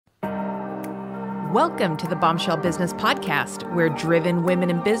Welcome to the Bombshell Business Podcast, where driven women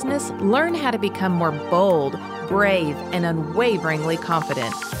in business learn how to become more bold, brave, and unwaveringly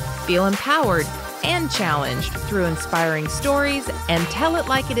confident. Feel empowered and challenged through inspiring stories and tell it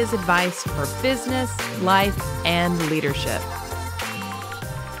like it is advice for business, life, and leadership.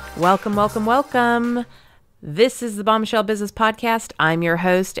 Welcome, welcome, welcome. This is the Bombshell Business Podcast. I'm your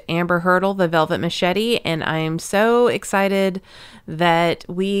host, Amber Hurdle, the Velvet Machete, and I am so excited that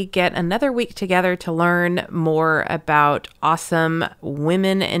we get another week together to learn more about awesome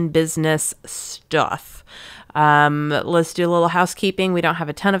women in business stuff. Let's do a little housekeeping. We don't have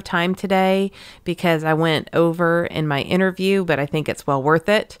a ton of time today because I went over in my interview, but I think it's well worth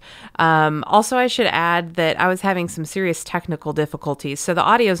it. Also, I should add that I was having some serious technical difficulties. So the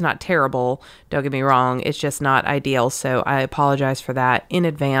audio is not terrible. Don't get me wrong. It's just not ideal. So I apologize for that in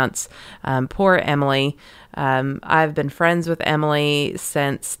advance. Poor Emily. I've been friends with Emily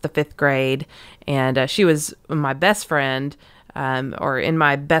since the 5th grade, and she was my best friend. Or in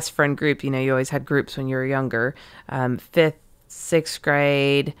my best friend group, you always had groups when you were younger, 5th, 6th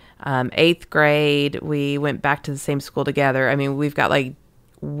grade, 8th grade, we went back to the same school together. I mean, we've got like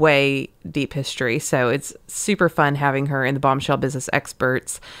way deep history. So it's super fun having her in the Bombshell Business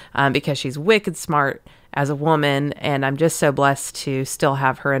Experts, because she's wicked smart as a woman, and I'm just so blessed to still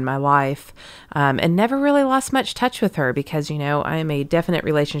have her in my life, and never really lost much touch with her because, I am a definite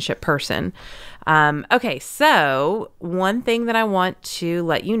relationship person. Okay, so one thing that I want to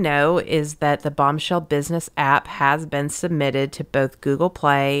let you know is that the Bombshell Business app has been submitted to both Google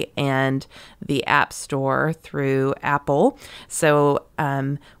Play and the App Store through Apple. So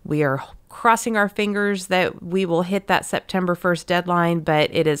we are crossing our fingers that we will hit that September 1st deadline, but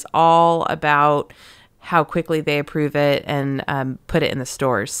it is all about how quickly they approve it and put it in the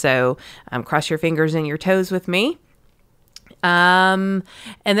stores. So cross your fingers and your toes with me. And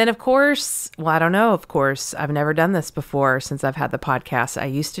then of course, I've never done this before since I've had the podcast. I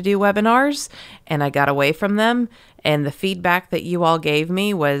used to do webinars and I got away from them. And the feedback that you all gave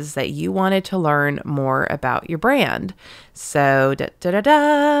me was that you wanted to learn more about your brand. So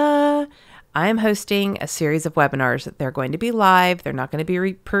I am hosting a series of webinars. They're going to be live. They're not going to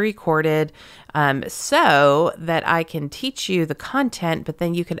be pre-recorded, so that I can teach you the content, but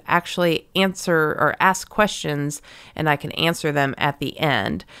then you can actually answer or ask questions and I can answer them at the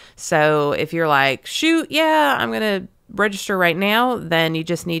end. So if you're like, shoot, yeah, I'm going to register right now, then you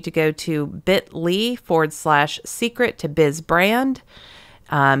just need to go to bit.ly/secret to biz brand.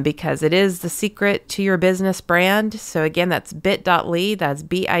 Because it is the secret to your business brand. So again, that's bit.ly, that's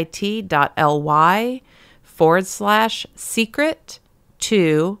bit.ly/secret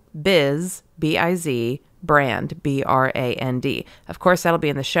to biz, B-I-Z, brand, B-R-A-N-D. Of course, that'll be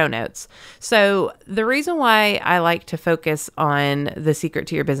in the show notes. So the reason why I like to focus on the secret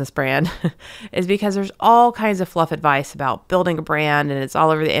to your business brand is because there's all kinds of fluff advice about building a brand, and it's all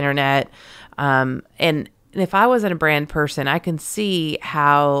over the internet. And if I wasn't a brand person, I can see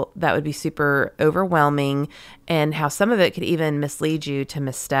how that would be super overwhelming and how some of it could even mislead you to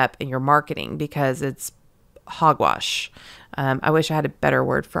misstep in your marketing because it's hogwash. I wish I had a better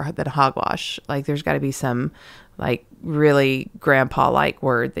word for than hogwash. Like there's got to be some like really grandpa-like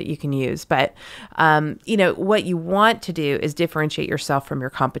word that you can use. But, what you want to do is differentiate yourself from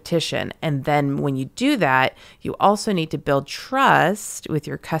your competition. And then when you do that, you also need to build trust with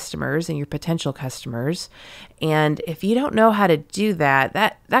your customers and your potential customers. And if you don't know how to do that,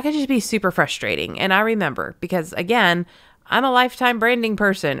 that can just be super frustrating. And I remember because, again, I'm a lifetime branding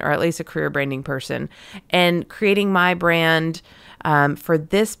person, or at least a career branding person, and creating my brand for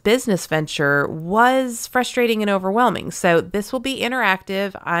this business venture was frustrating and overwhelming. So this will be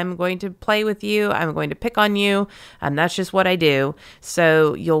interactive. I'm going to play with you. I'm going to pick on you. That's just what I do.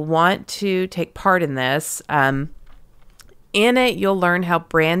 So you'll want to take part in this. In it, you'll learn how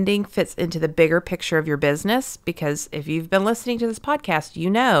branding fits into the bigger picture of your business, because if you've been listening to this podcast,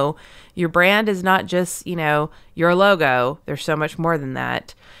 your brand is not just, your logo. There's so much more than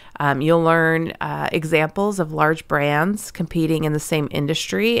that. You'll learn examples of large brands competing in the same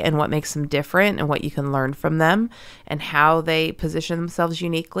industry and what makes them different and what you can learn from them and how they position themselves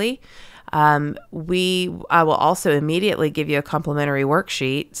uniquely. I will also immediately give you a complimentary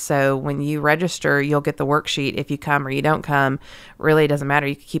worksheet. So when you register, you'll get the worksheet. If you come or you don't come, really doesn't matter.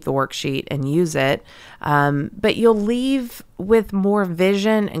 You can keep the worksheet and use it. But you'll leave with more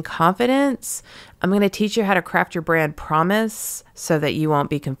vision and confidence I'm going to teach you how to craft your brand promise so that you won't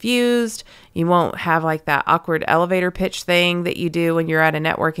be confused. You won't have like that awkward elevator pitch thing that you do when you're at a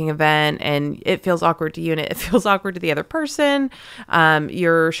networking event and it feels awkward to you and it feels awkward to the other person.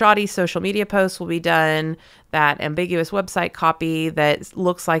 Your shoddy social media posts will be done. That ambiguous website copy that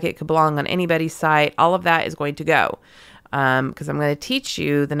looks like it could belong on anybody's site, all of that is going to go. Because I'm going to teach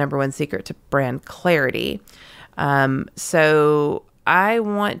you the number one secret to brand clarity. So I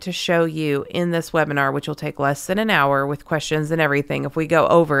want to show you in this webinar, which will take less than an hour with questions and everything. If we go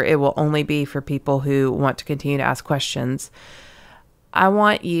over, it will only be for people who want to continue to ask questions. I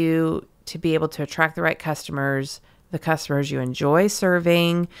want you to be able to attract the right customers, the customers you enjoy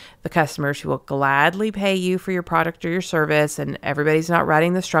serving, the customers who will gladly pay you for your product or your service, and everybody's not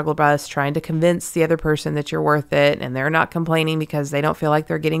riding the struggle bus trying to convince the other person that you're worth it, and they're not complaining because they don't feel like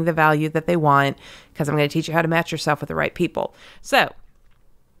they're getting the value that they want, because I'm going to teach you how to match yourself with the right people. So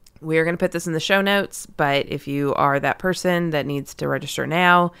we're going to put this in the show notes, but if you are that person that needs to register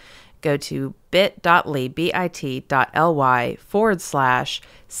now, go to bit.ly/secret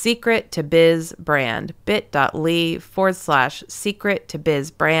to biz brand, bit.ly/secret to biz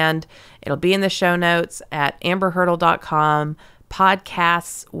brand. It'll be in the show notes at amberhurdle.com,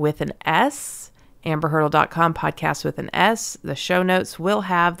 podcasts with an S, amberhurdle.com, podcasts with an S. The show notes will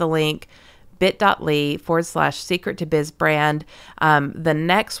have the link bit.ly/secret to biz brand. The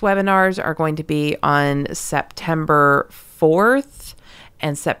next webinars are going to be on September 4th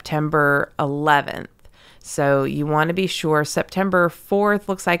and September 11th. So you want to be sure. September 4th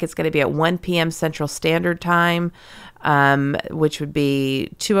looks like it's going to be at 1 p.m. Central Standard Time, which would be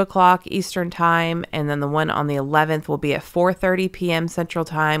 2 o'clock Eastern Time. And then the one on the 11th will be at 4:30 p.m. Central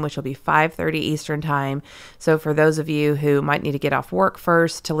Time, which will be 5:30 Eastern Time. So for those of you who might need to get off work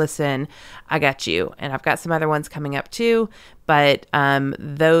first to listen, I got you. And I've got some other ones coming up too, but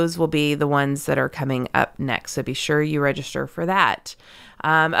those will be the ones that are coming up next. So be sure you register for that.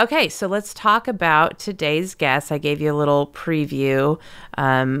 Okay, so let's talk about today's guest. I gave you a little preview.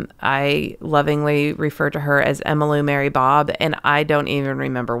 I lovingly refer to her as Emmylou Mary Bob, and I don't even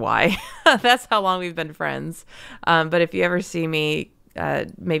remember why. That's how long we've been friends. But if you ever see me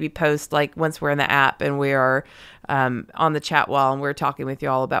maybe post, like once we're in the app and we are on the chat wall and we're talking with you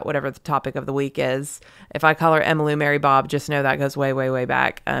all about whatever the topic of the week is, if I call her Emmylou Mary Bob, just know that goes way, way, way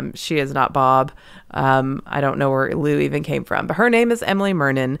back. She is not Bob. I don't know where Lou even came from, but her name is Emily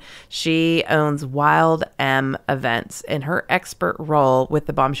Murnen. She owns Wild M Events, and her expert role with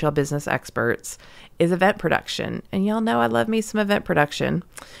the Bombshell Business Experts is event production. And y'all know I love me some event production.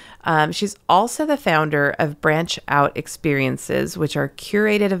 She's also the founder of Branch Out Experiences, which are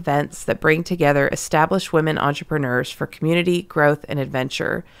curated events that bring together established women entrepreneurs for community growth and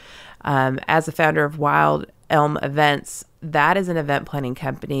adventure. As a founder of Wild Elm Events, that is an event planning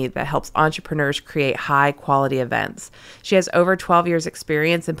company that helps entrepreneurs create high quality events. She has over 12 years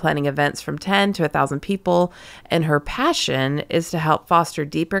experience in planning events from 10 to 1,000 people, and her passion is to help foster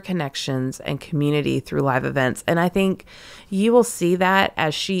deeper connections and community through live events. And I think you will see that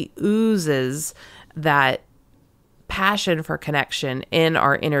as she oozes that passion for connection in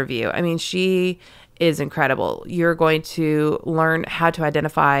our interview. I mean, she is incredible. You're going to learn how to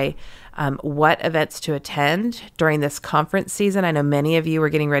identify what events to attend during this conference season. I know many of you are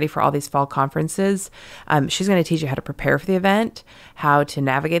getting ready for all these fall conferences. She's going to teach you how to prepare for the event, how to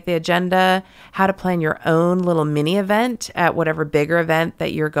navigate the agenda, how to plan your own little mini event at whatever bigger event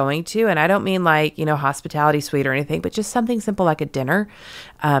that you're going to. And I don't mean like, hospitality suite or anything, but just something simple like a dinner.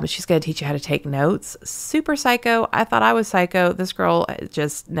 She's going to teach you how to take notes. Super psycho. I thought I was psycho. This girl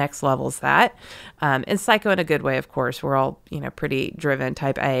just next levels that. And psycho in a good way, of course. We're all, pretty driven,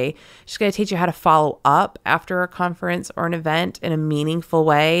 type A. She's going to teach you how to follow up after a conference or an event in a meaningful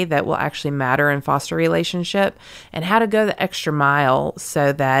way that will actually matter and foster a relationship, and how to go the extra mile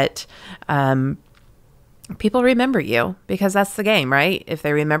so that people remember you, because that's the game, right? If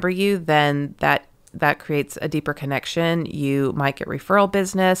they remember you, then that creates a deeper connection. You might get referral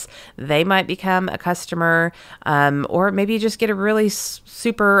business. They might become a customer, or maybe you just get a really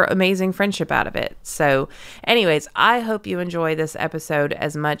super amazing friendship out of it. So anyways, I hope you enjoy this episode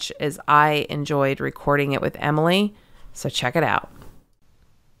as much as I enjoyed recording it with Emily. So check it out.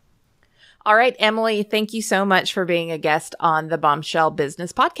 All right, Emily, thank you so much for being a guest on the Bombshell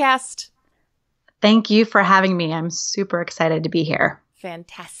Business Podcast. Thank you for having me. I'm super excited to be here.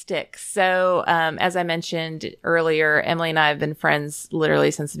 Fantastic. So, as I mentioned earlier, Emily and I have been friends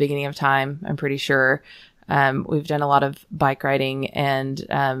literally since the beginning of time, I'm pretty sure. We've done a lot of bike riding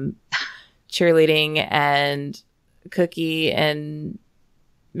and cheerleading and cookie and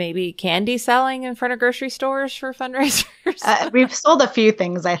maybe candy selling in front of grocery stores for fundraisers. We've sold a few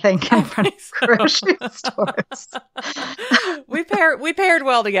things, I think, in front of grocery stores. We paired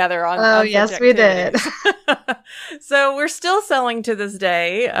well together on. Oh, on yes, we did. So we're still selling to this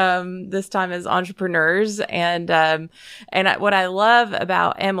day. This time as entrepreneurs, and what I love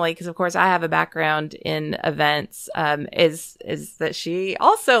about Emily, because of course I have a background in events, is that she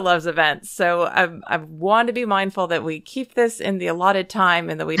also loves events. So I want to be mindful that we keep this in the allotted time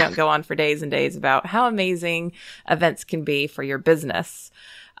and that we don't go on for days and days about how amazing events can be for your business.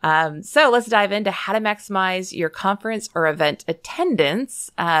 So let's dive into how to maximize your conference or event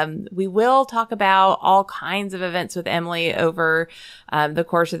attendance. We will talk about all kinds of events with Emily over the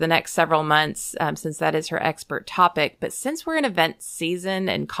course of the next several months, since that is her expert topic. But since we're in event season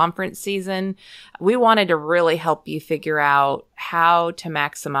and conference season, we wanted to really help you figure out how to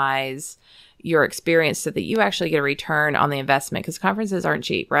maximize your experience so that you actually get a return on the investment, because conferences aren't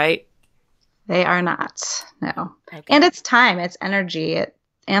cheap, right? They are not. No. Okay. And it's time, it's energy,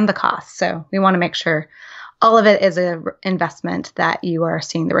 and the cost. So we want to make sure all of it is an investment that you are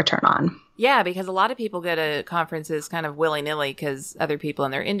seeing the return on. Yeah, because a lot of people go to conferences kind of willy-nilly because other people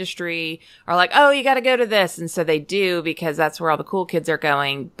in their industry are like, oh, you got to go to this. And so they do because that's where all the cool kids are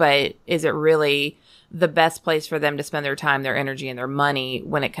going. But is it really the best place for them to spend their time, their energy, and their money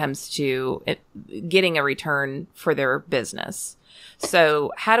when it comes to getting a return for their business?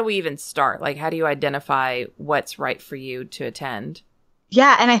 So how do we even start? Like, how do you identify what's right for you to attend?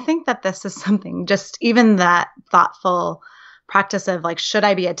 Yeah. And I think that this is something, just even that thoughtful practice of like, should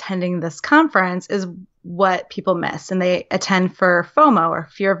I be attending this conference is what people miss. And they attend for FOMO or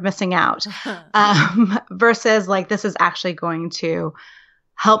fear of missing out, versus like, this is actually going to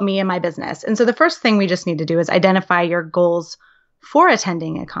help me in my business. And so the first thing we just need to do is identify your goals for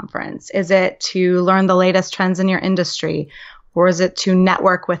attending a conference. Is it to learn the latest trends in your industry? Or is it to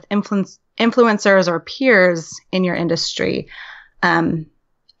network with influencers or peers in your industry?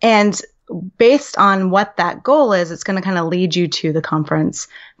 And based on what that goal is, it's going to kind of lead you to the conference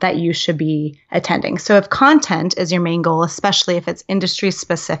that you should be attending. So if content is your main goal, especially if it's industry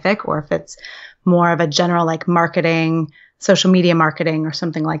specific, or if it's more of a general like marketing, social media marketing or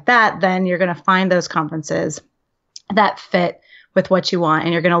something like that, then you're going to find those conferences that fit with what you want.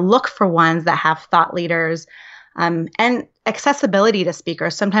 And you're going to look for ones that have thought leaders, and accessibility to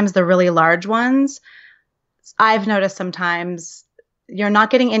speakers. Sometimes the really large ones, I've noticed sometimes you're not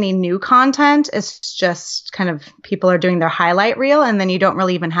getting any new content. It's just kind of people are doing their highlight reel, and then you don't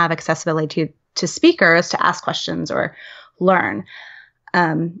really even have accessibility to speakers to ask questions or learn.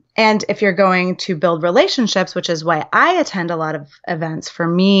 And if you're going to build relationships, which is why I attend a lot of events, for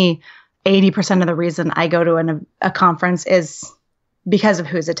me, 80% of the reason I go to a conference is because of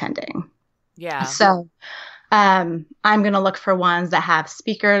who's attending. Yeah. So I'm going to look for ones that have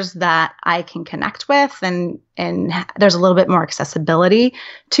speakers that I can connect with, and there's a little bit more accessibility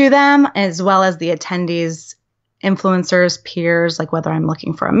to them, as well as the attendees, influencers, peers, like whether I'm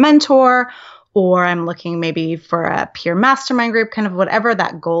looking for a mentor or I'm looking maybe for a peer mastermind group, kind of whatever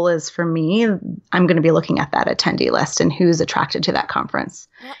that goal is for me, I'm going to be looking at that attendee list and who's attracted to that conference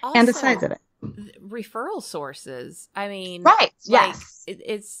and the size of it. Referral sources. I mean, right. Like, yes.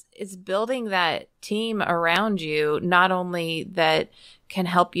 It's building that team around you, not only that can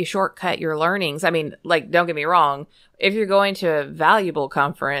help you shortcut your learnings. I mean, like, don't get me wrong. If you're going to a valuable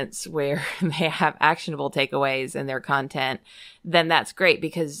conference where they have actionable takeaways in their content, then that's great,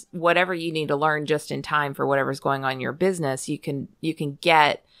 because whatever you need to learn just in time for whatever's going on in your business, you can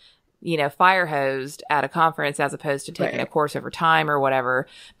get, fire hosed at a conference as opposed to taking a course over time or whatever.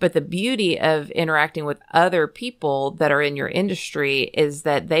 But the beauty of interacting with other people that are in your industry is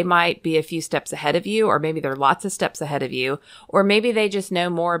that they might be a few steps ahead of you, or maybe they're lots of steps ahead of you, or maybe they just know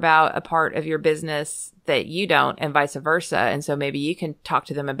more about a part of your business that you don't, and vice versa. And so maybe you can talk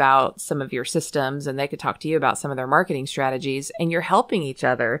to them about some of your systems, and they could talk to you about some of their marketing strategies, and you're helping each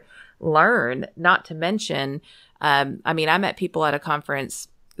other learn. Not to mention, I met people at a conference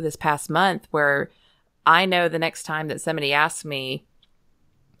this past month where I know the next time that somebody asks me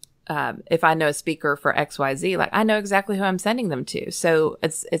if I know a speaker for XYZ, like, I know exactly who I'm sending them to. So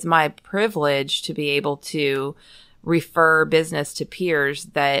it's my privilege to be able to refer business to peers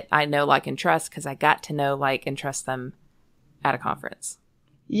that I know, like, and trust, because I got to know, like, and trust them at a conference.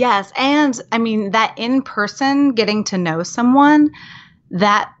 Yes. And I mean, that in person, getting to know someone,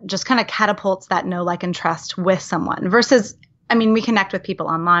 that just kind of catapults that know, like, and trust with someone versus, we connect with people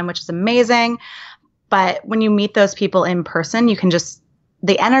online, which is amazing. But when you meet those people in person, you can just,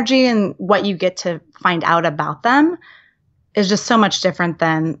 the energy and what you get to find out about them is just so much different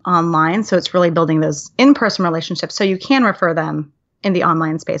than online. So it's really building those in-person relationships so you can refer them in the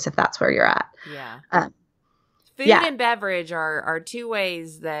online space if that's where you're at. Yeah. Food Yeah. and beverage are two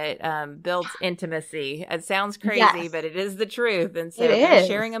ways that builds intimacy. It sounds crazy, Yes. but it is the truth. And so It if you're is.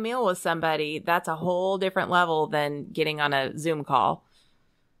 sharing a meal with somebody, that's a whole different level than getting on a Zoom call.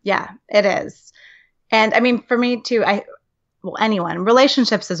 Yeah, it is. And I mean, for me too, anyone,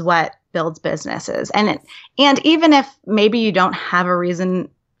 relationships is what builds businesses. And even if maybe you don't have a reason,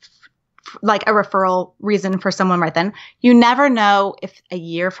 like a referral reason for someone right then, you never know if a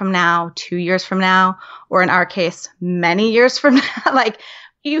year from now, 2 years from now, or in our case, many years from now, like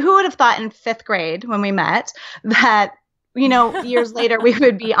who would have thought in 5th grade when we met that, years later we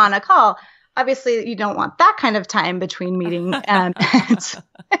would be on a call. Obviously, you don't want that kind of time between meeting and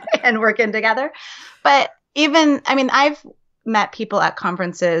working together. But I've met people at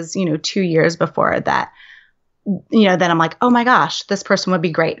conferences, 2 years before that, then I'm like, oh my gosh, this person would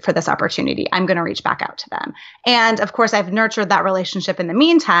be great for this opportunity. I'm going to reach back out to them. And of course, I've nurtured that relationship in the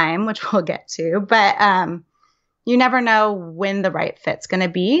meantime, which we'll get to. But you never know when the right fit's going to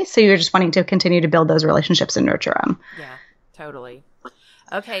be. So you're just wanting to continue to build those relationships and nurture them. Yeah, totally.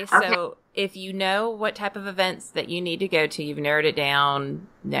 Okay, so if you know what type of events that you need to go to, you've narrowed it down.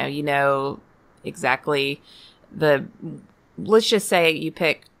 Now you know exactly let's just say you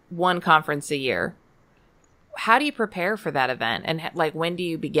pick one conference a year. How do you prepare for that event? And when do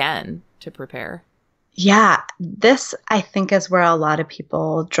you begin to prepare? Yeah, this I think is where a lot of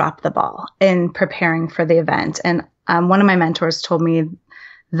people drop the ball in preparing for the event. And one of my mentors told me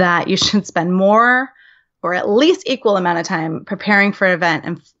that you should spend more or at least equal amount of time preparing for an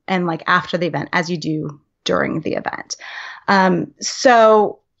event and like after the event as you do during the event.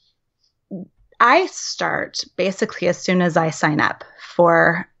 So I start basically as soon as I sign up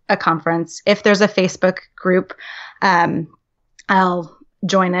for a conference. If there's a Facebook group, I'll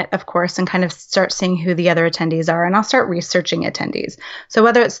join it, of course, and kind of start seeing who the other attendees are. And I'll start researching attendees. So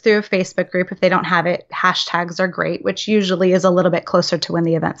whether it's through a Facebook group, if they don't have it, hashtags are great, which usually is a little bit closer to when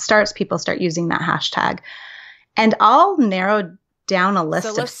the event starts. People start using that hashtag. And I'll narrow down a list.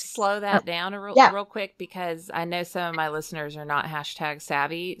 So let's slow that down real quick, because I know some of my listeners are not hashtag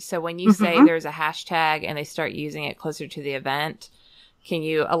savvy. So when you say there's a hashtag and they start using it closer to the event, can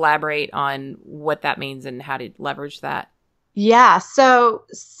you elaborate on what that means and how to leverage that? Yeah. So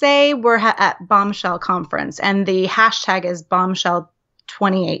say we're at Bombshell conference and the hashtag is Bombshell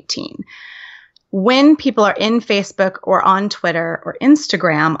 2018. When people are in Facebook or on Twitter or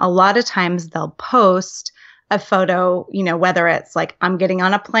Instagram, a lot of times they'll post a photo, whether it's like I'm getting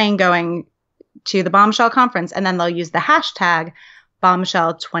on a plane going to the Bombshell conference, and then they'll use the hashtag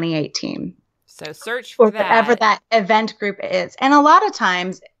Bombshell 2018. So search for that. Whatever that event group is. And a lot of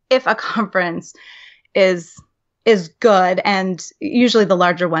times, if a conference is good, and usually the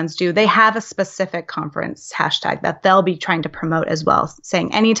larger ones do, they have a specific conference hashtag that they'll be trying to promote as well,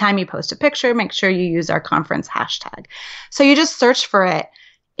 saying anytime you post a picture, make sure you use our conference hashtag. So you just search for it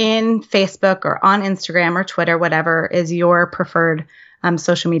in Facebook or on Instagram or Twitter, whatever is your preferred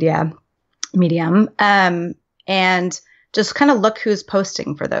social media medium, and just kind of look who's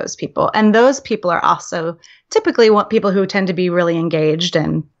posting for those people. And those people are also typically people who tend to be really engaged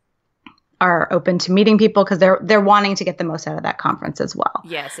and are open to meeting people because they're wanting to get the most out of that conference as well.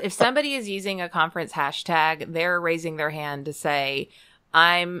 Yes. If somebody is using a conference hashtag, they're raising their hand to say,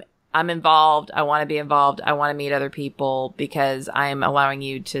 I'm involved. I want to be involved. I want to meet other people because I'm allowing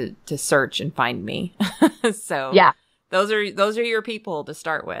you to search and find me. So yeah, those are your people to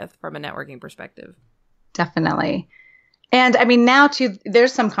start with from a networking perspective. Definitely. And I mean, now too,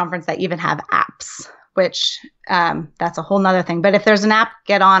 there's some conference that even have apps, which that's a whole nother thing. But if there's an app,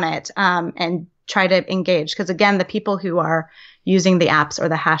 get on it and try to engage. Because again, the people who are using the apps or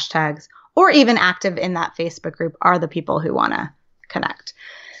the hashtags or even active in that Facebook group are the people who want to connect.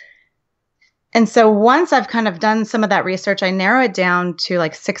 And so once I've kind of done some of that research, I narrow it down to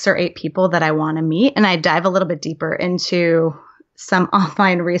like 6 or 8 people that I want to meet. And I dive a little bit deeper into some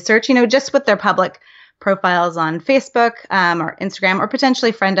online research, just with their public profiles on Facebook or Instagram, or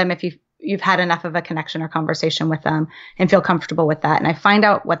potentially friend them if you've had enough of a connection or conversation with them and feel comfortable with that. And I find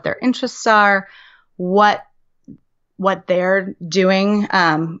out what their interests are, what they're doing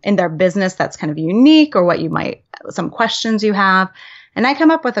in their business that's kind of unique, or some questions you have. And I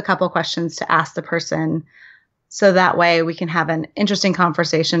come up with a couple of questions to ask the person, so that way we can have an interesting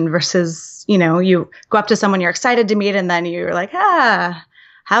conversation versus, you go up to someone you're excited to meet and then you're like,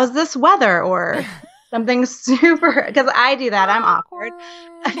 how's this weather? Or something super, because I do that. I'm awkward.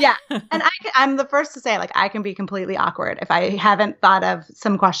 Yeah. And I'm the first to say, like, I can be completely awkward if I haven't thought of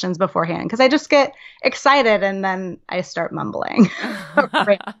some questions beforehand, because I just get excited and then I start mumbling.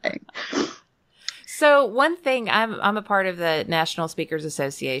 So one thing, I'm a part of the National Speakers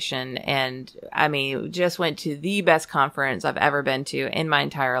Association, and I mean, just went to the best conference I've ever been to in my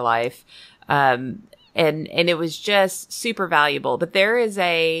entire life. And it was just super valuable. But there is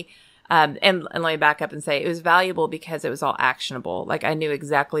and let me back up and say it was valuable because it was all actionable. Like I knew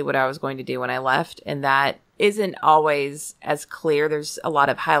exactly what I was going to do when I left, and that isn't always as clear. There's a lot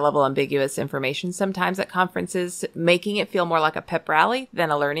of high level ambiguous information sometimes at conferences, making it feel more like a pep rally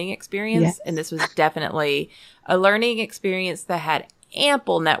than a learning experience. Yes. And this was definitely a learning experience that had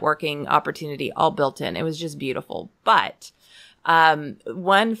ample networking opportunity all built in. It was just beautiful. But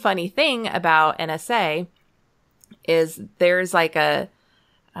one funny thing about NSA is there's like or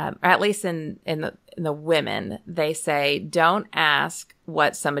at least in the women, they say, don't ask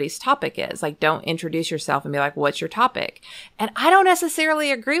what somebody's topic is. Like, don't introduce yourself and be like, what's your topic? And I don't necessarily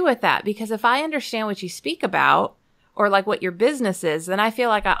agree with that, because if I understand what you speak about or like what your business is, then I feel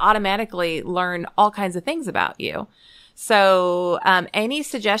like I automatically learn all kinds of things about you. So, any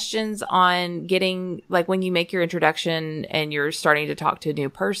suggestions on getting, like when you make your introduction and you're starting to talk to a new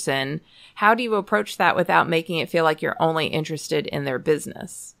person, how do you approach that without making it feel like you're only interested in their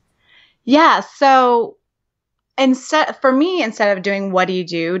business? Yeah. So instead of doing what do you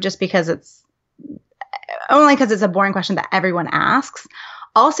do, just because it's a boring question that everyone asks,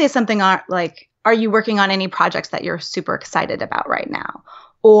 I'll say something like, are you working on any projects that you're super excited about right now?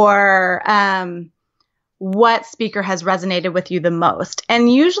 Or, what speaker has resonated with you the most?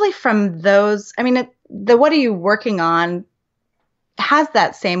 And usually from those, I mean, the what are you working on has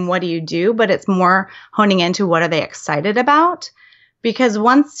that same what do you do, but it's more honing into what are they excited about? Because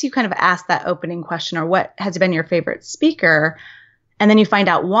once you kind of ask that opening question, or what has been your favorite speaker, and then you find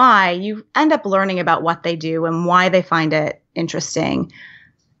out why, you end up learning about what they do and why they find it interesting.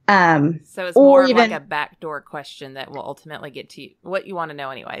 So it's more like a backdoor question that will ultimately get to what you want to know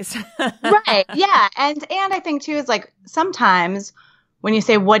anyways. Right. Yeah. And I think too is like sometimes when you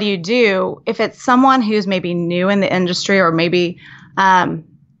say, what do you do? If it's someone who's maybe new in the industry, or maybe,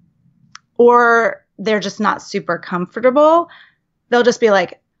 or they're just not super comfortable, they'll just be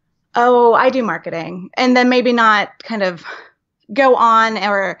like, oh, I do marketing. And then maybe not kind of go on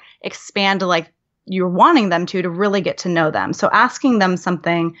or expand to like you're wanting them to really get to know them. So asking them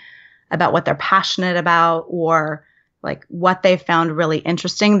something about what they're passionate about, or like what they found really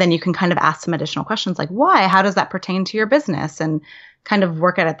interesting, then you can kind of ask some additional questions like, why? How does that pertain to your business? And kind of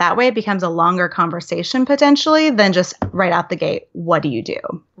work at it that way. It becomes a longer conversation potentially than just right out the gate, what do you do?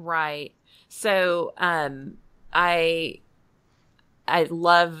 Right. So I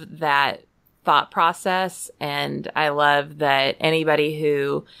love that thought process, and I love that anybody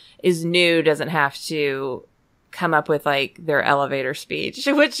who is new doesn't have to come up with like their elevator speech,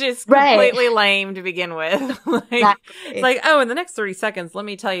 which is completely lame to begin with. It's like, oh, in the next 30 seconds, let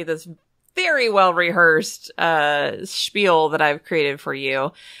me tell you this very well rehearsed spiel that I've created for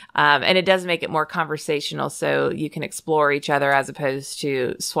you. And it does make it more conversational, so you can explore each other as opposed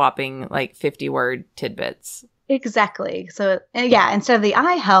to swapping like 50-word tidbits. Exactly. So yeah, instead of the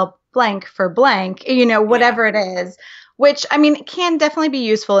I help blank for blank, whatever it is, which I mean, can definitely be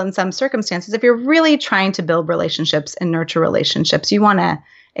useful in some circumstances. If you're really trying to build relationships and nurture relationships, you want to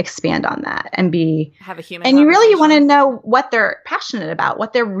expand on that and have a human and you really want to know what they're passionate about,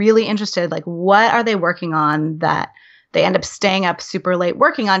 what they're really interested, like what are they working on that they end up staying up super late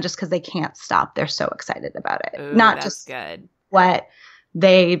working on just because they can't stop. They're so excited about it. Ooh, not that's just good. What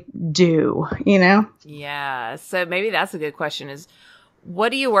they do, Yeah. So maybe that's a good question is, what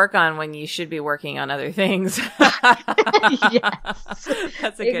do you work on when you should be working on other things? Yes.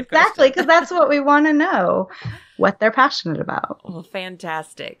 That's a good question. Exactly, because that's what we want to know, what they're passionate about. Well,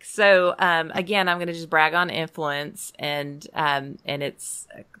 fantastic. So, again, I'm going to just brag on Influence and its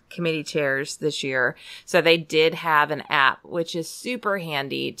committee chairs this year. So they did have an app, which is super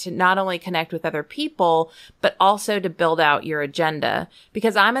handy to not only connect with other people, but also to build out your agenda.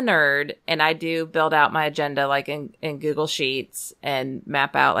 Because I'm a nerd and I do build out my agenda like in Google Sheets and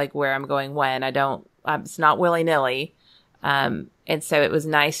map out like where I'm going when. It's not willy-nilly. And so it was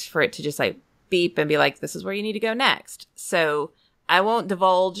nice for it to just like beep and be like, this is where you need to go next. So I won't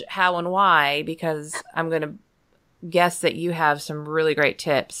divulge how and why, because I'm going to guess that you have some really great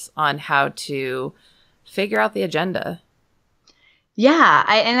tips on how to figure out the agenda. Yeah.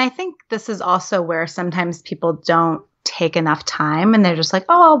 I think this is also where sometimes people don't take enough time and they're just like,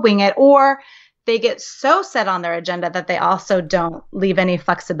 oh, I'll wing it. Or they get so set on their agenda that they also don't leave any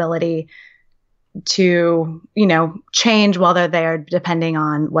flexibility to, change while they're there, depending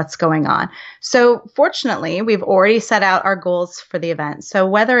on what's going on. So fortunately, we've already set out our goals for the event. So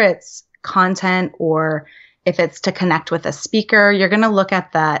whether it's content or If it's to connect with a speaker, you're going to look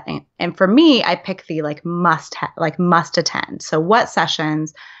at that. And for me, I pick the must attend. So what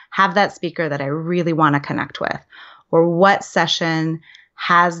sessions have that speaker that I really want to connect with, or what session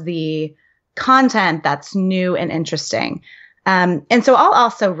has the content that's new and interesting. And so I'll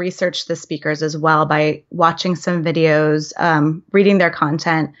also research the speakers as well by watching some videos, reading their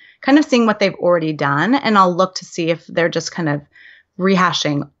content, kind of seeing what they've already done. And I'll look to see if they're just kind of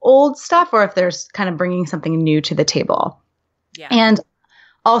rehashing old stuff or if there's kind of bringing something new to the table. Yeah. And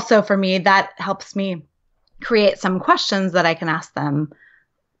also for me, that helps me create some questions that I can ask them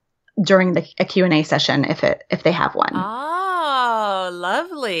during a Q&A session if they have one. Oh,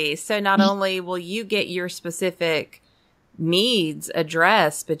 lovely. So not only will you get your specific needs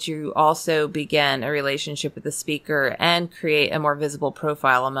addressed, but you also begin a relationship with the speaker and create a more visible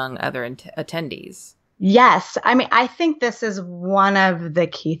profile among other attendees. Yes. I mean, I think this is one of the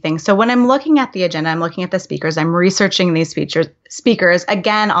key things. So when I'm looking at the agenda, I'm looking at the speakers, I'm researching these speakers,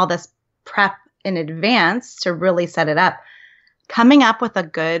 again, all this prep in advance to really set it up. Coming up with a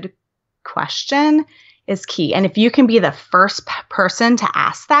good question is key. And if you can be the first person to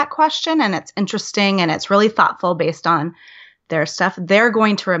ask that question and it's interesting and it's really thoughtful based on their stuff, they're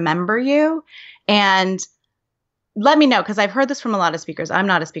going to remember you. And let me know, because I've heard this from a lot of speakers. I'm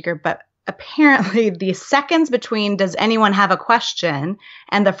not a speaker, but apparently the seconds between does anyone have a question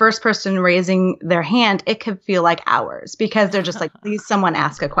and the first person raising their hand, it could feel like hours because they're just like, please someone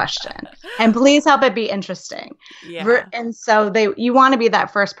ask a question and please help it be interesting. Yeah. And so you want to be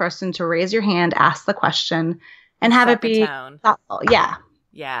that first person to raise your hand, ask the question, and have it be thoughtful. Yeah.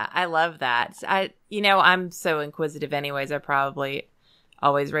 Yeah. I love that. I'm so inquisitive anyways. I probably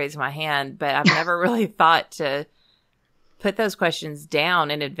always raise my hand, but I've never really thought to put those questions down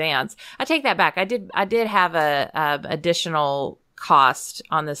in advance. I take that back. I did have a additional cost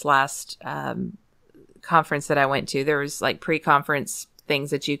on this last conference that I went to. There was like pre-conference things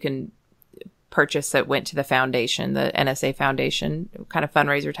that you can purchase that went to the foundation, the NSA Foundation, kind of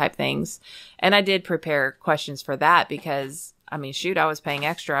fundraiser type things. And I did prepare questions for that because, I mean, shoot, I was paying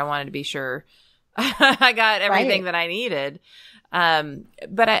extra. I wanted to be sure I got everything that I needed.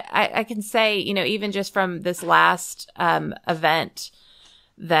 But I can say, even just from this last event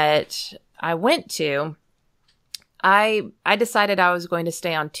that I went to, I decided I was going to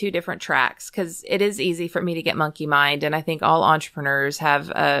stay on 2 different tracks because it is easy for me to get monkey mind. And I think all entrepreneurs have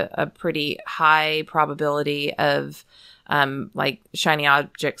a pretty high probability of like shiny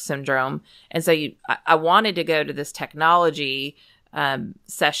object syndrome. And so I wanted to go to this technology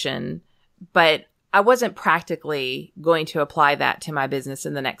session, but I wasn't practically going to apply that to my business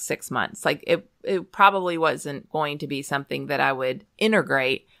in the next 6 months. Like it probably wasn't going to be something that I would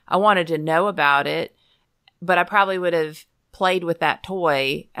integrate. I wanted to know about it, but I probably would have played with that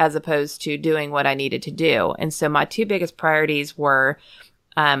toy as opposed to doing what I needed to do. And so my 2 biggest priorities were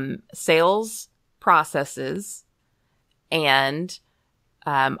sales processes and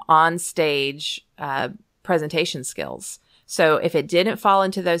on stage presentation skills. So if it didn't fall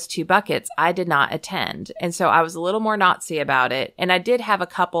into those 2 buckets, I did not attend. And so I was a little more Nazi about it. And I did have a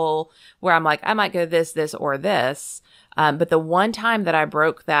couple where I'm like, I might go this, or this. But the one time that I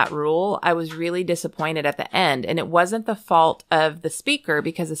broke that rule, I was really disappointed at the end. And it wasn't the fault of the speaker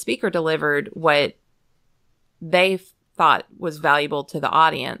because the speaker delivered what they thought was valuable to the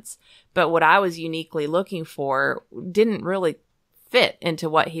audience. But what I was uniquely looking for didn't really fit into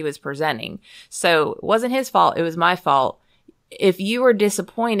what he was presenting. So it wasn't his fault. It was my fault. If you were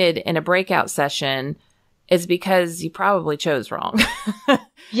disappointed in a breakout session, it's because you probably chose wrong.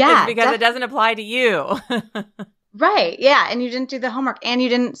 Yeah. It's because it doesn't apply to you. Right. Yeah. And you didn't do the homework and you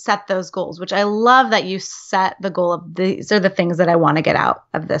didn't set those goals, which I love that you set the goal of these are the things that I want to get out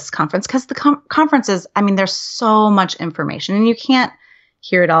of this conference. Because the conference is, I mean, there's so much information and you can't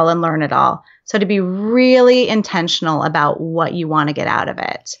hear it all and learn it all. So to be really intentional about what you want to get out of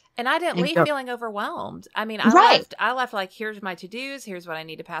it. And I didn't leave feeling overwhelmed. I mean, I left like, here's my to-dos, here's what I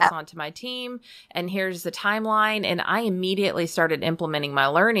need to pass on to my team, and here's the timeline. And I immediately started implementing my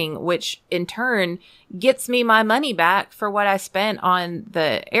learning, which in turn gets me my money back for what I spent on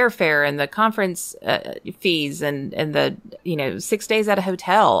the airfare and the conference fees and the, 6 days at a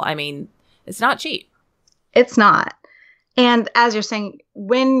hotel. I mean, it's not cheap. It's not. And as you're saying,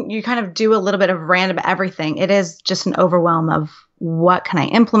 when you kind of do a little bit of random everything, it is just an overwhelm of what can I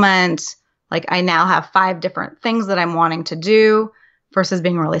implement? Like I now have 5 different things that I'm wanting to do versus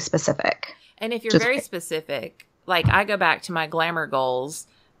being really specific. And if you're very specific, like I go back to my glamour goals,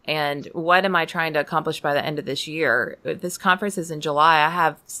 And what am I trying to accomplish by the end of this year? If this conference is in July, I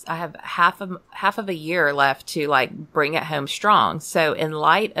have half of a year left to like bring it home strong. So in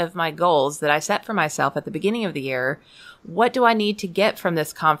light of my goals that I set for myself at the beginning of the year, what do I need to get from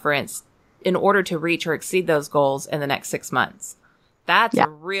this conference in order to reach or exceed those goals in the next 6 months? That's a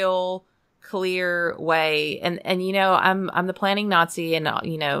real clear way. And I'm the planning Nazi, and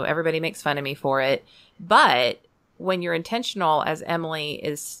everybody makes fun of me for it. But when you're intentional, as Emily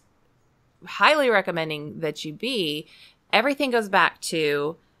is highly recommending that you be, everything goes back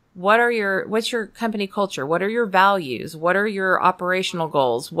to what's your company culture? What are your values? What are your operational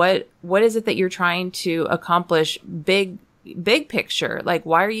goals? What is it that you're trying to accomplish big picture? Like,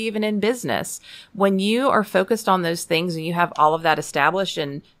 why are you even in business? When you are focused on those things and you have all of that established,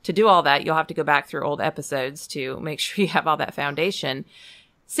 and to do all that, you'll have to go back through old episodes to make sure you have all that foundation.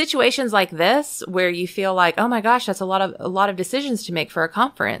 Situations like this, where you feel like, oh my gosh, that's a lot of decisions to make for a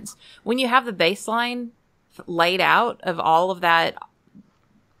conference. When you have the baseline laid out of all of that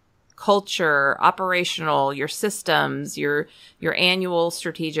culture, operational, your systems, your annual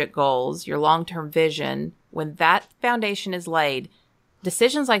strategic goals, your long-term vision, when that foundation is laid,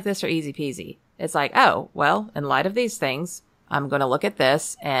 decisions like this are easy peasy. It's like, oh, well, in light of these things, I'm going to look at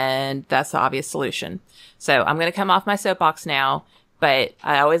this, and that's the obvious solution. So I'm going to come off my soapbox now. But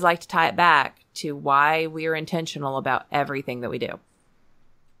I always like to tie it back to why we are intentional about everything that we do.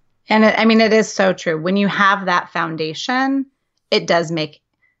 And it is so true. When you have that foundation, it does make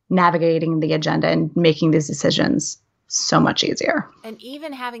navigating the agenda and making these decisions so much easier. And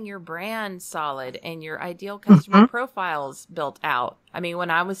even having your brand solid and your ideal customer profiles built out. I mean, when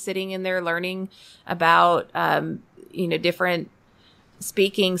I was sitting in there learning about, different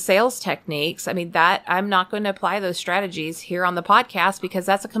speaking sales techniques, I mean, that I'm not going to apply those strategies here on the podcast, because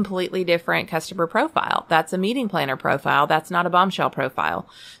that's a completely different customer profile. That's a meeting planner profile. That's not a Bombshell profile.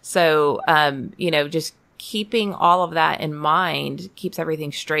 So, just keeping all of that in mind keeps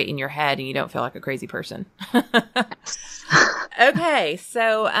everything straight in your head, and you don't feel like a crazy person. Okay.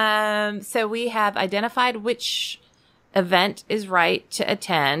 So we have identified which event is right to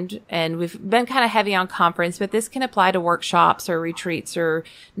attend, and we've been kind of heavy on conference, but this can apply to workshops or retreats or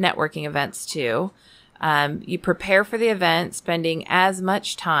networking events too. You prepare for the event, spending as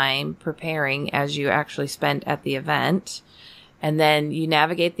much time preparing as you actually spend at the event. And then you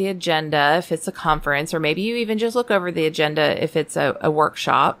navigate the agenda if it's a conference, or maybe you even just look over the agenda if it's a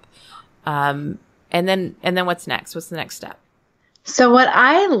workshop. And then what's next? What's the next step? So what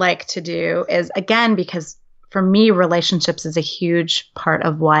I like to do is, again, because for me, relationships is a huge part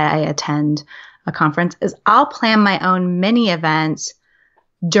of why I attend a conference, is I'll plan my own mini event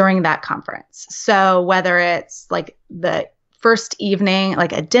during that conference. So whether it's like the first evening,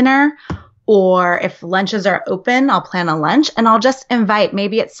 like a dinner, or if lunches are open, I'll plan a lunch, and I'll just invite,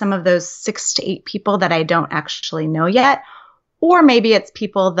 maybe it's some of those 6 to 8 people that I don't actually know yet, or maybe it's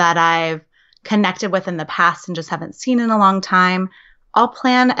people that I've connected with in the past and just haven't seen in a long time. I'll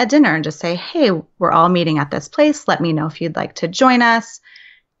plan a dinner and just say, hey, we're all meeting at this place. Let me know if you'd like to join us.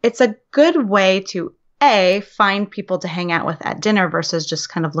 It's a good way to, find people to hang out with at dinner versus just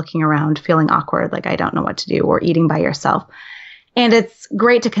kind of looking around, feeling awkward, like I don't know what to do, or eating by yourself. And it's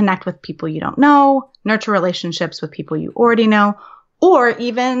great to connect with people you don't know, nurture relationships with people you already know, or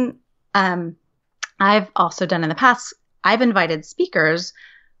even I've also done in the past, I've invited speakers,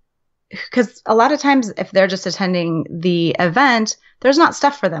 because a lot of times if they're just attending the event, there's not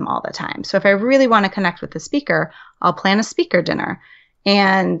stuff for them all the time. So if I really want to connect with the speaker, I'll plan a speaker dinner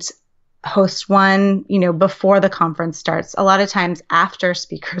and host one, before the conference starts. A lot of times after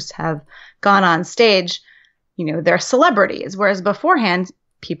speakers have gone on stage, they're celebrities, whereas beforehand,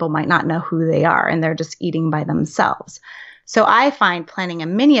 people might not know who they are and they're just eating by themselves. So I find planning a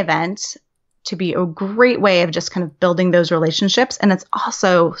mini event to be a great way of just kind of building those relationships. And it's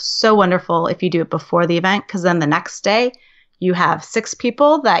also so wonderful if you do it before the event, because then the next day you have 6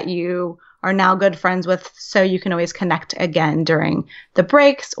 people that you are now good friends with. So you can always connect again during the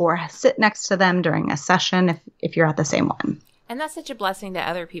breaks, or sit next to them during a session if you're at the same one. And that's such a blessing to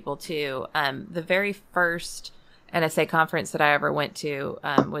other people too. The very first NSA conference that I ever went to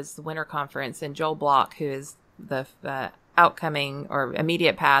was the winter conference, and Joel Block, who is the outcoming or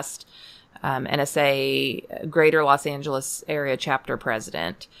immediate past NSA Greater Los Angeles area chapter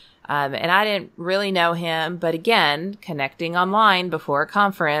president. And I didn't really know him, but again, connecting online before a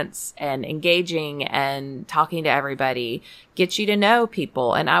conference and engaging and talking to everybody gets you to know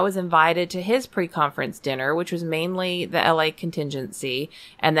people. And I was invited to his pre-conference dinner, which was mainly the LA contingency,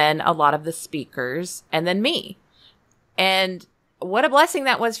 and then a lot of the speakers, and then me. And what a blessing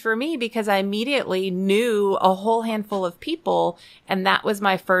that was for me, because I immediately knew a whole handful of people. And that was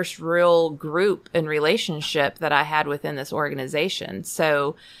my first real group and relationship that I had within this organization.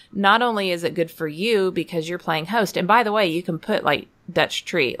 So not only is it good for you because you're playing host, and by the way, you can put like Dutch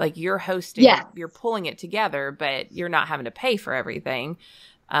Treat, like you're hosting, you're pulling it together, but you're not having to pay for everything.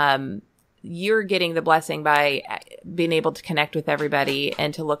 You're getting the blessing by being able to connect with everybody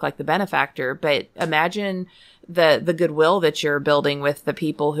and to look like the benefactor. But imagine the goodwill that you're building with the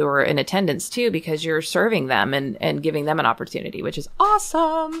people who are in attendance too, because you're serving them and giving them an opportunity, which is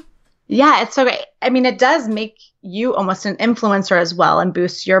awesome. Yeah, it's so great. I mean, it does make you almost an influencer as well and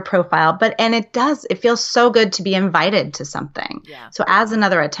boost your profile. And it feels so good to be invited to something. Yeah. So as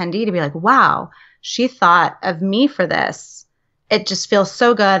another attendee to be like, wow, she thought of me for this. It just feels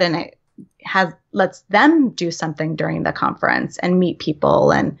so good. And it lets them do something during the conference and meet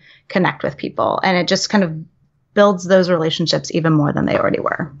people and connect with people. And it just kind of builds those relationships even more than they already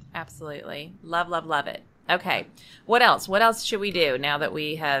were. Absolutely. Love, love, love it. Okay. What else? What else should we do now that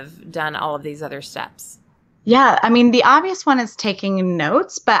we have done all of these other steps? Yeah. I mean, the obvious one is taking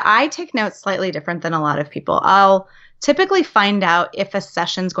notes, but I take notes slightly different than a lot of people. I'll typically find out if a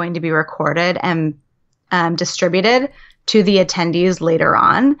session's going to be recorded and distributed to the attendees later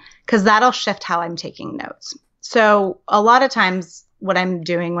on, because that'll shift how I'm taking notes. So a lot of times what I'm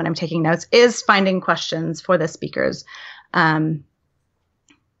doing when I'm taking notes is finding questions for the speakers,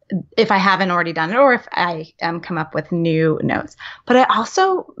 if I haven't already done it or if I come up with new notes. But I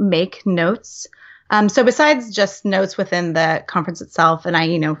also make notes. So besides just notes within the conference itself, and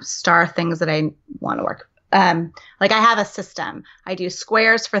I, star things that I want to work. Like I have a system. I do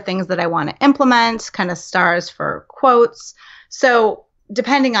squares for things that I want to implement, kind of stars for quotes. So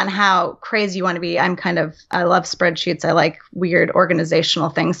depending on how crazy you want to be, I love spreadsheets. I like weird organizational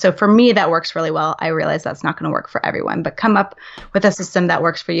things. So for me, that works really well. I realize that's not going to work for everyone, but come up with a system that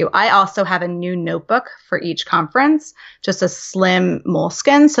works for you. I also have a new notebook for each conference, just a slim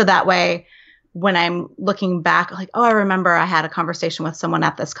moleskin. So that way, when I'm looking back, like, oh, I remember I had a conversation with someone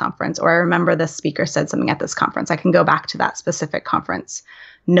at this conference, or I remember this speaker said something at this conference, I can go back to that specific conference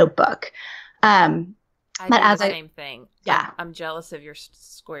notebook. I do the same thing. Yeah. I'm jealous of your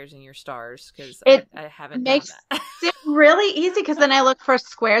squares and your stars because I haven't done that. It's really easy because then I look for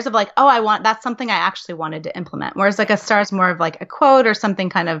squares of like, oh, that's something I actually wanted to implement. Whereas like a star is more of like a quote or something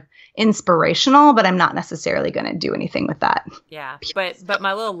kind of inspirational, but I'm not necessarily going to do anything with that. Yeah. But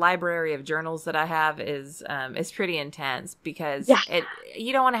my little library of journals that I have is pretty intense because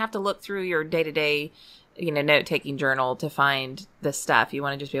you don't want to have to look through your day-to-day note-taking journal to find this stuff. You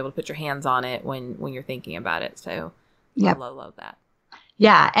want to just be able to put your hands on it when you're thinking about it. So I love that.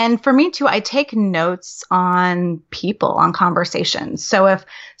 Yeah. And for me too, I take notes on people, on conversations. So if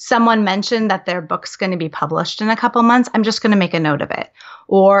someone mentioned that their book's going to be published in a couple months, I'm just going to make a note of it.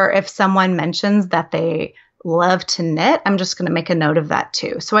 Or if someone mentions that they love to knit, I'm just going to make a note of that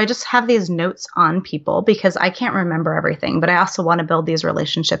too. So I just have these notes on people because I can't remember everything, but I also want to build these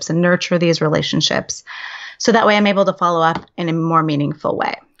relationships and nurture these relationships. So that way I'm able to follow up in a more meaningful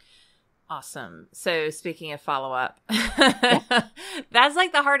way. Awesome. So speaking of follow-up, that's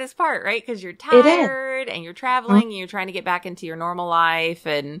like the hardest part, right? Because you're tired and you're traveling and you're trying to get back into your normal life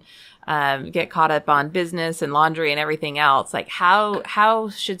and get caught up on business and laundry and everything else. Like how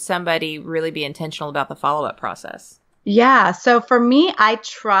should somebody really be intentional about the follow-up process? Yeah. So for me, I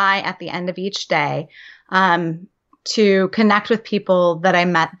try at the end of each day to connect with people that I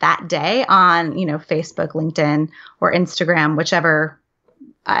met that day on, Facebook, LinkedIn, or Instagram, whichever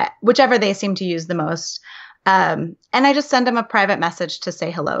they seem to use the most. And I just send them a private message to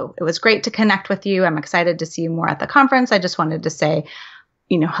say hello. It was great to connect with you. I'm excited to see you more at the conference. I just wanted to say,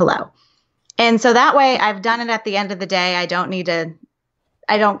 hello. And so that way I've done it at the end of the day. I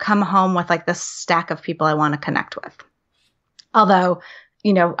don't come home with like this stack of people I want to connect with. Although,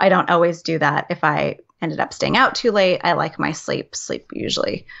 I don't always do that. If I ended up staying out too late, I like my sleep. Sleep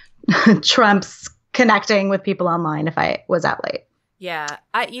usually trumps connecting with people online if I was out late. Yeah.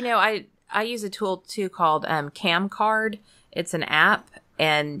 I use a tool too called Cam Card. It's an app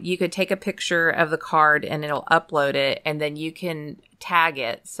and you could take a picture of the card and it'll upload it and then you can tag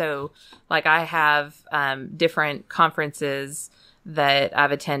it. So like I have different conferences that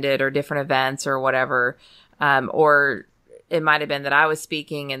I've attended or different events or whatever. Or it might have been that I was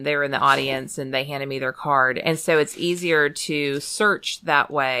speaking and they were in the audience and they handed me their card. And so it's easier to search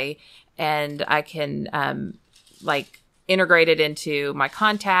that way. And I can integrate it into my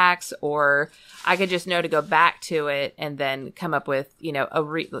contacts, or I could just know to go back to it and then come up with,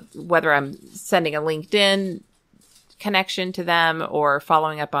 whether I'm sending a LinkedIn connection to them or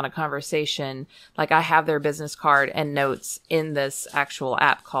following up on a conversation, like I have their business card and notes in this actual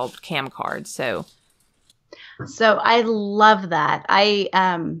app called Camcard. So I love that.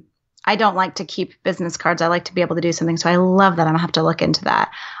 I don't like to keep business cards. I like to be able to do something. So I love that. I'm gonna have to look into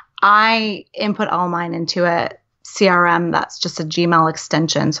that. I input all mine into a CRM that's just a Gmail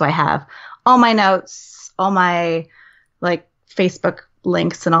extension. So I have all my notes, all my like Facebook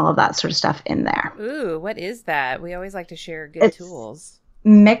links and all of that sort of stuff in there. Ooh, what is that? We always like to share good tools.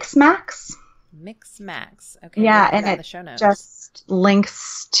 Mixmax. Mixmax. Okay. Yeah, and it the show notes. just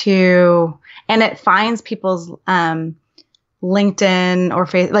links to, and it finds people's LinkedIn or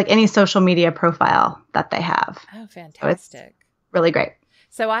like any social media profile that they have. Oh, fantastic. So it's really great.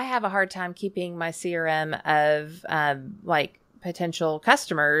 So I have a hard time keeping my CRM of like potential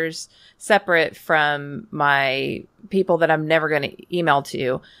customers separate from my people that I'm never going to email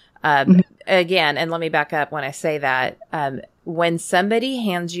to. Again, and let me back up when I say that. When somebody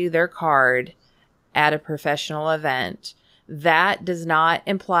hands you their card at a professional event, that does not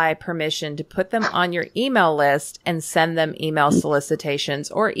imply permission to put them on your email list and send them email solicitations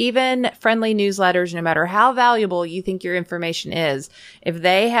or even friendly newsletters, no matter how valuable you think your information is. If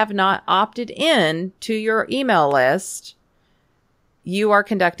they have not opted in to your email list, you are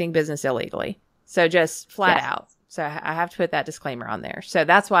conducting business illegally. So just flat out. So I have to put that disclaimer on there. So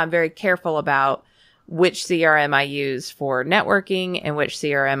that's why I'm very careful about which CRM I use for networking and which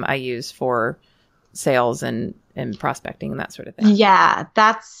CRM I use for sales and prospecting and that sort of thing. Yeah,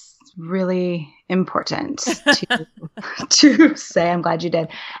 that's really important to say. I'm glad you did.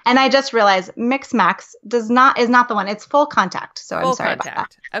 And I just realized Mixmax is not the one. It's Full Contact. So I'm sorry about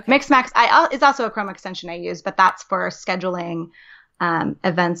that. Okay. Mixmax is also a Chrome extension I use, but that's for scheduling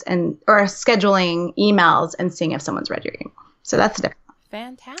events or scheduling emails and seeing if someone's read your email. So that's different.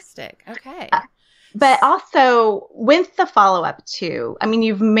 Fantastic. Okay. But also with the follow-up too, I mean,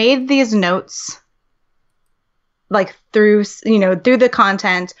 you've made these notes like through the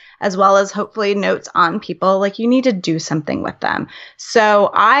content as well as hopefully notes on people, like you need to do something with them.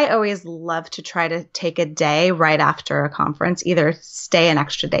 So I always love to try to take a day right after a conference, either stay an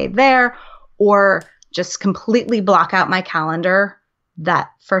extra day there or just completely block out my calendar that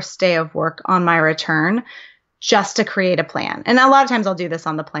first day of work on my return just to create a plan. And a lot of times I'll do this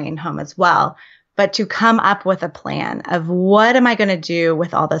on the plane home as well, but to come up with a plan of what am I going to do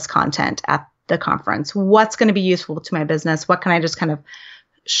with all this content at the conference? What's going to be useful to my business? What can I just kind of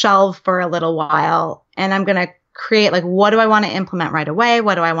shelve for a little while? And I'm going to create like, what do I want to implement right away?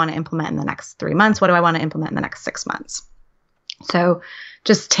 What do I want to implement in the next 3 months? What do I want to implement in the next 6 months? So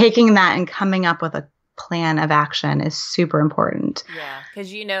just taking that and coming up with a plan of action is super important. Yeah, because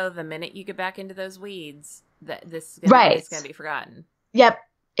the minute you get back into those weeds, that this is going to be forgotten. Yep,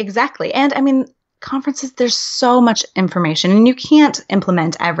 exactly. And I mean, conferences, there's so much information and you can't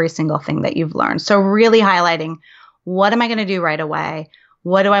implement every single thing that you've learned. So really highlighting, what am I going to do right away?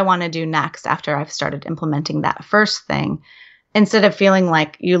 What do I want to do next after I've started implementing that first thing? Instead of feeling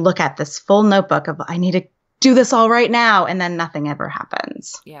like you look at this full notebook of, I need to do this all right now, and then nothing ever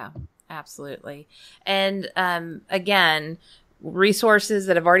happens. Yeah, absolutely. And again, resources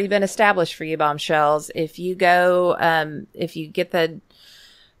that have already been established for you, Bombshells. If you go, if you get the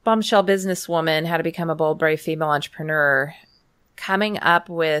Bombshell Businesswoman, How to Become a Bold, Brave Female Entrepreneur, coming up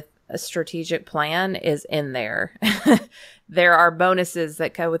with a strategic plan is in there. There are bonuses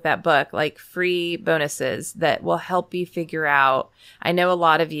that go with that book, like free bonuses that will help you figure out. I know a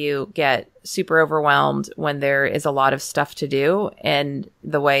lot of you get super overwhelmed when there is a lot of stuff to do, and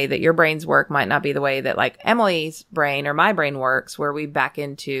the way that your brains work might not be the way that like Emily's brain or my brain works, where we back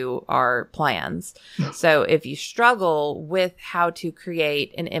into our plans. So if you struggle with how to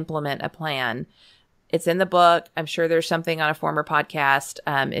create and implement a plan, it's in the book. I'm sure there's something on a former podcast.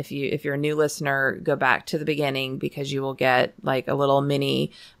 If you're a new listener, go back to the beginning, because you will get like a little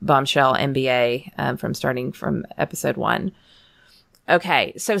mini Bombshell MBA from starting from episode 1.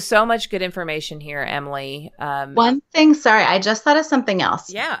 Okay, so much good information here, Emily. One thing, sorry, I just thought of something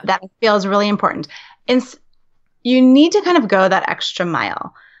else. Yeah, that feels really important. And you need to kind of go that extra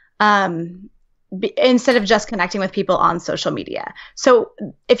mile. Instead of just connecting with people on social media. So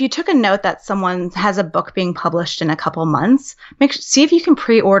if you took a note that someone has a book being published in a couple months, see if you can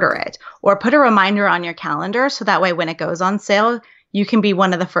pre-order it or put a reminder on your calendar. So that way, when it goes on sale, you can be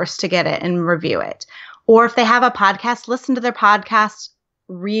one of the first to get it and review it. Or if they have a podcast, listen to their podcast,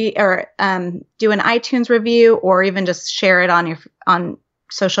 do an iTunes review, or even just share it on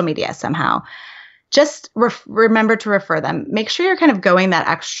social media somehow. Just remember to refer them. Make sure you're kind of going that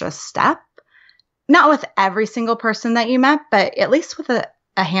extra step. Not with every single person that you met, but at least with a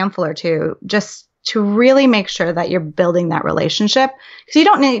handful or two, just to really make sure that you're building that relationship, because you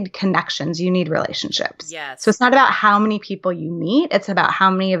don't need connections, you need relationships. Yes. So it's not about how many people you meet, it's about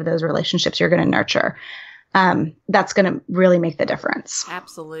how many of those relationships you're going to nurture. That's going to really make the difference.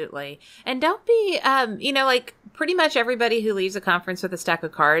 Absolutely. And don't be, like pretty much everybody who leaves a conference with a stack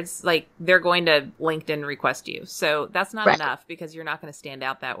of cards, like they're going to LinkedIn request you. So that's not enough, because you're not going to stand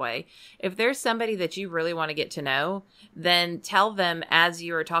out that way. If there's somebody that you really want to get to know, then tell them as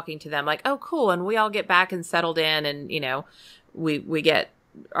you are talking to them, like, oh, cool. And we all get back and settled in and, we get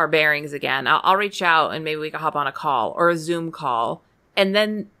our bearings again. I'll reach out and maybe we can hop on a call or a Zoom call. And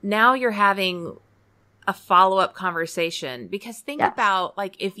then now you're having a follow-up conversation, because think about,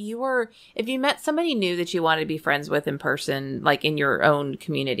 like, if you met somebody new that you wanted to be friends with in person, like in your own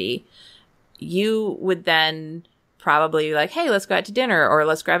community, you would then probably be like, hey, let's go out to dinner, or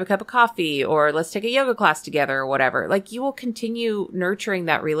let's grab a cup of coffee, or let's take a yoga class together, or whatever. Like, you will continue nurturing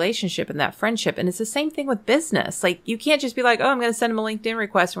that relationship and that friendship. And it's the same thing with business. Like, you can't just be like, oh, I'm going to send them a LinkedIn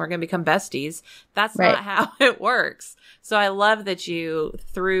request and we're going to become besties. That's not how it works. So I love that you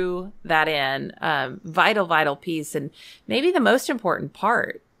threw that in. Vital piece. And maybe the most important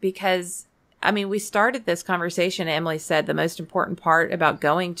part, because, we started this conversation, Emily said the most important part about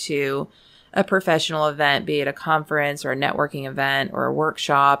going to a professional event, be it a conference or a networking event or a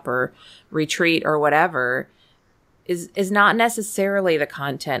workshop or retreat or whatever, is not necessarily the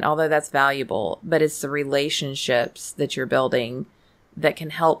content, although that's valuable, but it's the relationships that you're building that can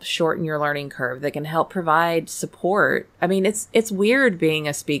help shorten your learning curve, that can help provide support. It's weird being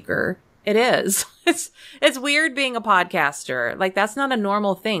a speaker. It is. It's weird being a podcaster. Like, that's not a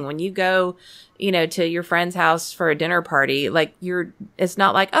normal thing. When you go, to your friend's house for a dinner party, like, it's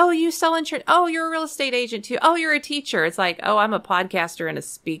not like, oh, you sell insurance. Oh, you're a real estate agent too. Oh, you're a teacher. It's like, oh, I'm a podcaster and a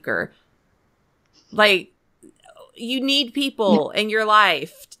speaker. Like, you need people in your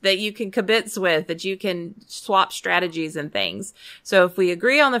life that you can kibitz with, that you can swap strategies and things. So if we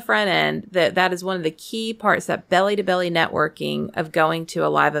agree on the front end that is one of the key parts, that belly to belly networking of going to a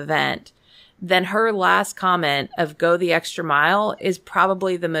live event, then her last comment of go the extra mile is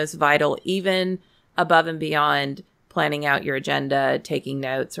probably the most vital, even above and beyond planning out your agenda, taking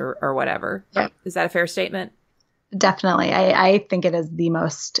notes or whatever. Yeah. Is that a fair statement? Definitely. I think it is the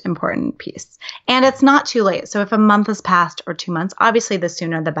most important piece. And it's not too late. So if a month has passed or 2 months, obviously the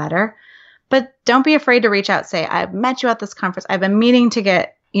sooner the better. But don't be afraid to reach out. Say, I've met you at this conference. I've been meaning to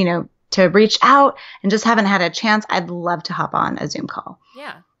get, to reach out and just haven't had a chance. I'd love to hop on a Zoom call.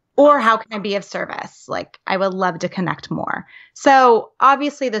 Yeah. Or how can I be of service? Like, I would love to connect more. So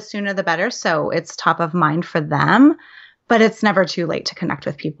obviously the sooner the better. So it's top of mind for them, but it's never too late to connect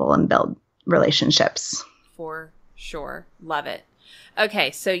with people and build relationships. For sure. Love it.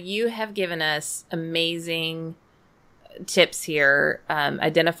 Okay. So you have given us amazing tips here,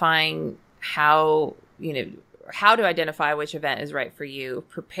 identifying how to identify which event is right for you,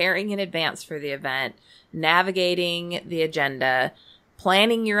 preparing in advance for the event, navigating the agenda,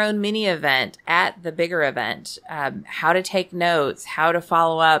 planning your own mini event at the bigger event, how to take notes, how to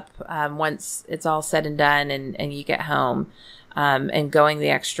follow up once it's all said and done and you get home, and going the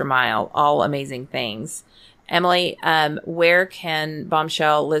extra mile. All amazing things. Emily, where can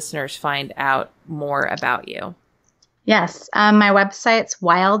Bombshell listeners find out more about you? Yes, my website's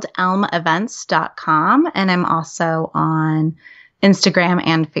wildelmevents.com, and I'm also on Instagram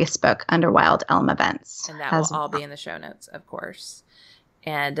and Facebook under Wild Elm Events. And that will all be in the show notes, of course.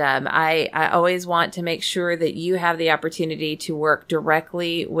 And I always want to make sure that you have the opportunity to work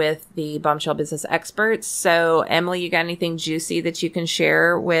directly with the Bombshell business experts. So, Emily, you got anything juicy that you can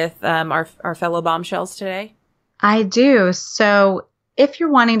share with our fellow Bombshells today? I do. So if you're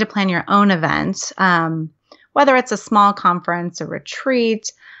wanting to plan your own event, whether it's a small conference, a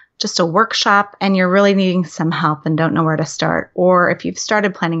retreat, just a workshop, and you're really needing some help and don't know where to start, or if you've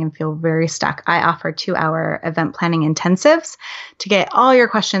started planning and feel very stuck, I offer 2-hour event planning intensives to get all your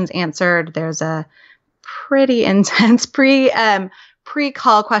questions answered. There's a pretty intense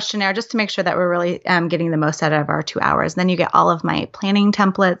pre-call questionnaire just to make sure that we're really getting the most out of our 2 hours. Then you get all of my planning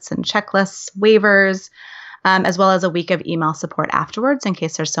templates and checklists, waivers, as well as a week of email support afterwards in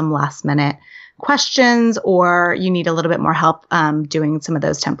case there's some last minute questions or you need a little bit more help doing some of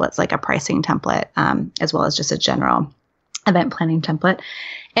those templates, like a pricing template, as well as just a general event planning template.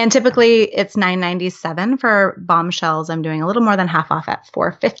 And typically it's $997 for Bombshells. I'm doing a little more than half off at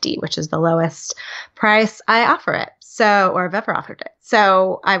 $450, which is the lowest price I offer it. So, or I've ever offered it.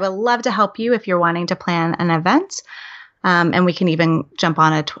 So I would love to help you if you're wanting to plan an event. And we can even jump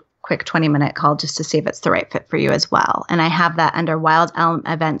on a quick 20-minute call just to see if it's the right fit for you as well. And I have that under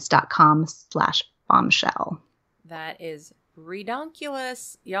wildelmevents.com/bombshell. That is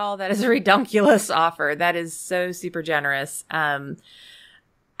Redonkulous, y'all. That is a redonkulous offer. That is so super generous.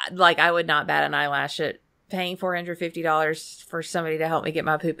 Like I would not bat an eyelash at paying $450 for somebody to help me get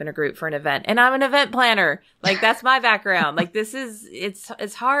my poop in a group for an event. And I'm an event planner. Like that's my background. Like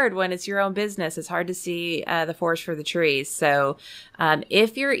it's hard when it's your own business. It's hard to see the forest for the trees. So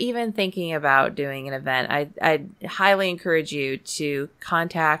if you're even thinking about doing an event, I highly encourage you to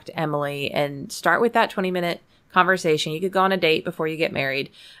contact Emily and start with that 20-minute conversation. You could go on a date before you get married.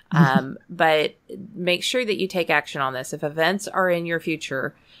 But make sure that you take action on this. If events are in your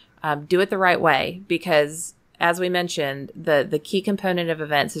future, do it the right way, because as we mentioned, the key component of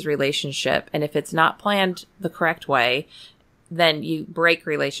events is relationship. And if it's not planned the correct way, then you break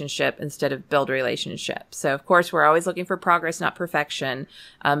relationship instead of build relationship. So of course, we're always looking for progress, not perfection.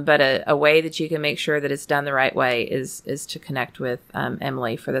 But a way that you can make sure that it's done the right way is to connect with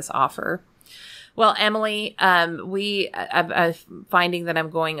Emily for this offer. Well, Emily, I'm finding that I'm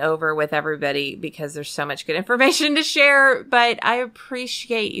going over with everybody because there's so much good information to share, but I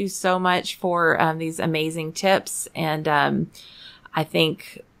appreciate you so much for these amazing tips. And I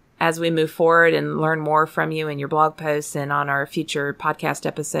think as we move forward and learn more from you in your blog posts and on our future podcast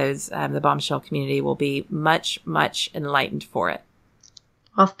episodes, the Bombshell community will be much, much enlightened for it.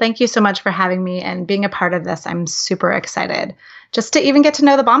 Well, thank you so much for having me and being a part of this. I'm super excited just to even get to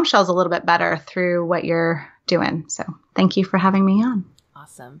know the Bombshells a little bit better through what you're doing. So thank you for having me on.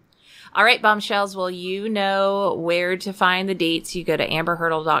 Awesome. All right, Bombshells. Well, you know where to find the deets. You go to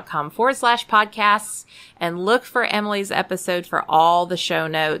amberhurdle.com/podcasts and look for Emily's episode for all the show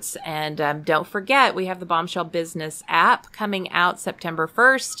notes. And don't forget, we have the Bombshell Business app coming out September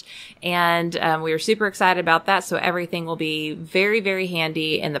 1st. And we are super excited about that. So everything will be very, very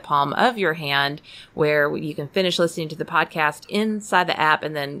handy in the palm of your hand, where you can finish listening to the podcast inside the app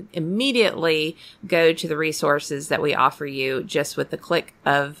and then immediately go to the resources that we offer you just with the click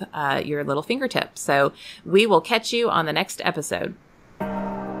of your little fingertip. So we will catch you on the next episode.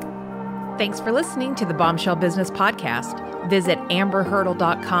 Thanks for listening to the Bombshell Business Podcast. Visit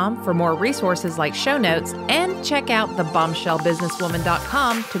amberhurdle.com for more resources like show notes, and check out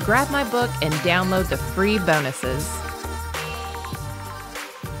thebombshellbusinesswoman.com to grab my book and download the free bonuses.